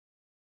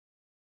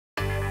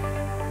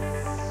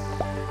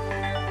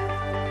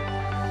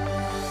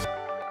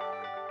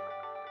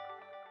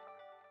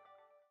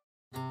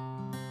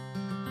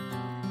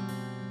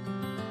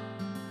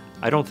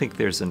I don't think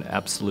there's an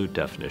absolute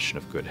definition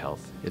of good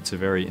health. It's a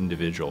very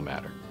individual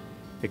matter.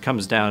 It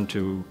comes down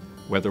to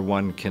whether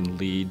one can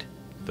lead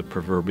the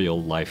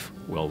proverbial life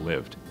well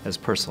lived, as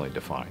personally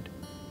defined.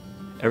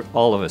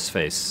 All of us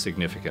face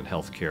significant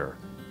healthcare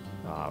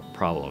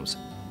problems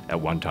at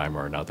one time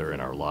or another in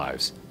our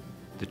lives.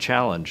 The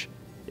challenge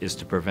is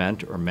to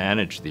prevent or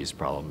manage these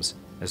problems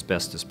as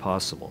best as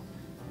possible,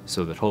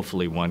 so that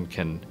hopefully one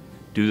can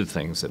do the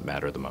things that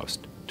matter the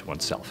most to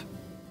oneself.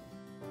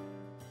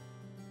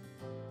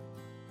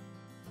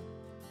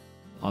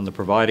 On the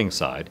providing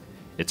side,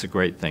 it's a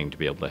great thing to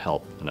be able to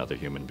help another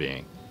human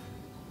being.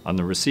 On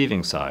the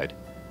receiving side,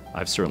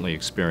 I've certainly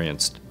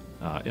experienced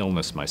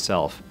illness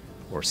myself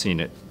or seen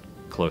it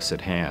close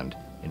at hand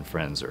in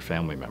friends or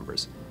family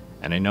members,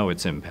 and I know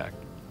its impact,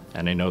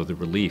 and I know the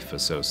relief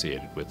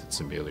associated with its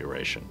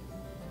amelioration.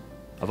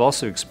 I've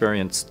also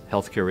experienced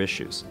healthcare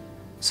issues,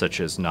 such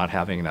as not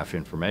having enough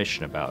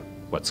information about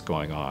what's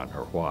going on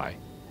or why,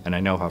 and I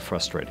know how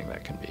frustrating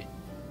that can be.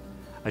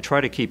 I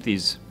try to keep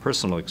these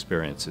personal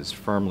experiences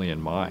firmly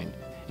in mind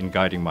in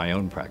guiding my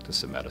own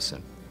practice of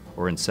medicine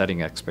or in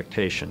setting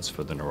expectations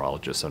for the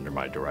neurologists under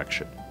my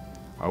direction.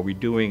 Are we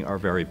doing our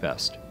very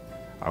best?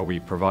 Are we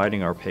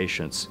providing our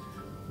patients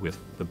with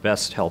the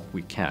best help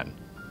we can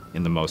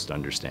in the most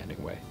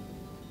understanding way?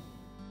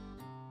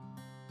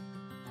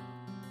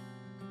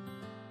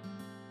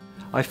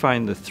 I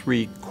find the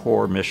three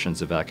core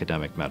missions of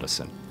academic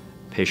medicine,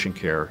 patient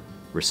care,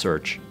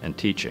 research, and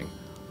teaching,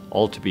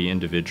 all to be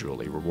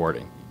individually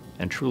rewarding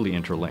and truly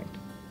interlinked.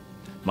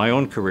 My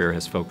own career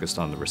has focused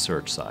on the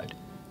research side,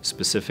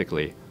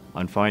 specifically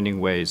on finding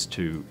ways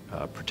to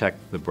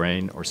protect the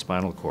brain or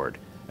spinal cord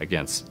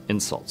against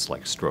insults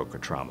like stroke or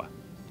trauma.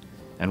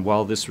 And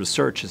while this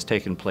research has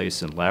taken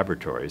place in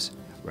laboratories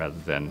rather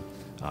than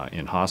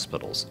in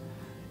hospitals,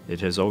 it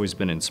has always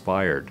been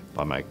inspired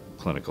by my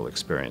clinical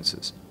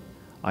experiences.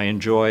 I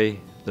enjoy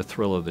the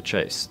thrill of the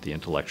chase, the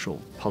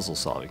intellectual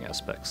puzzle-solving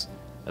aspects,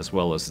 as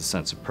well as the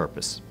sense of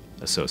purpose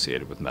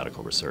associated with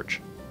medical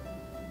research.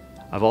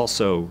 I've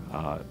also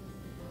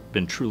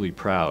been truly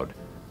proud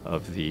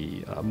of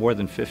the more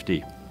than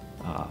 50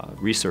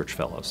 research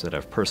fellows that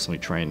I've personally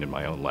trained in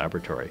my own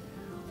laboratory,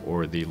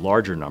 or the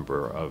larger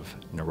number of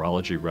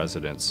neurology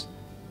residents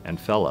and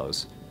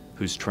fellows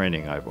whose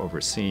training I've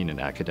overseen in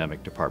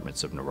academic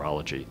departments of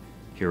neurology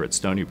here at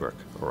Stony Brook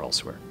or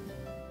elsewhere.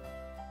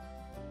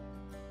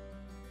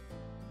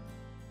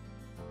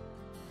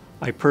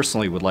 I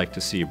personally would like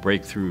to see a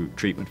breakthrough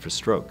treatment for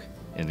stroke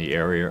in the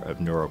area of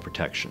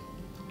neuroprotection.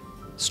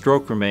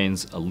 Stroke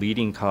remains a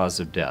leading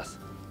cause of death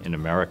in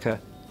America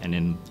and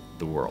in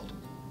the world.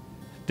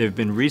 There have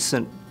been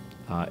recent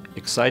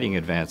exciting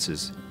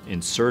advances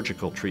in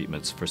surgical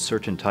treatments for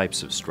certain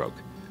types of stroke,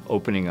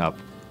 opening up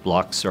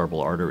blocked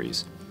cerebral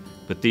arteries.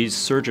 But these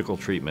surgical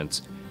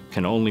treatments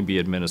can only be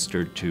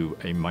administered to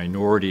a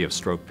minority of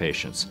stroke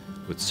patients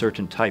with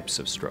certain types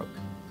of stroke.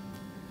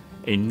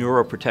 A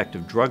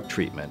neuroprotective drug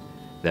treatment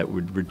that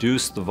would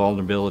reduce the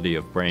vulnerability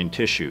of brain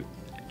tissue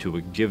to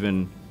a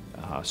given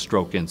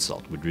stroke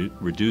insult, would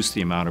reduce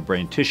the amount of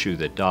brain tissue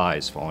that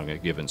dies following a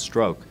given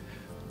stroke,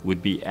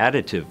 would be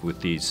additive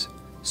with these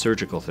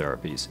surgical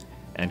therapies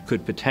and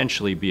could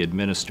potentially be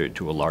administered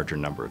to a larger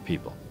number of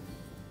people.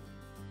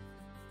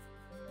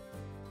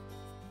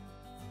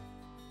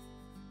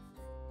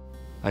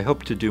 I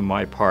hope to do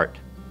my part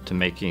to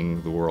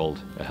making the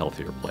world a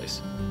healthier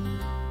place.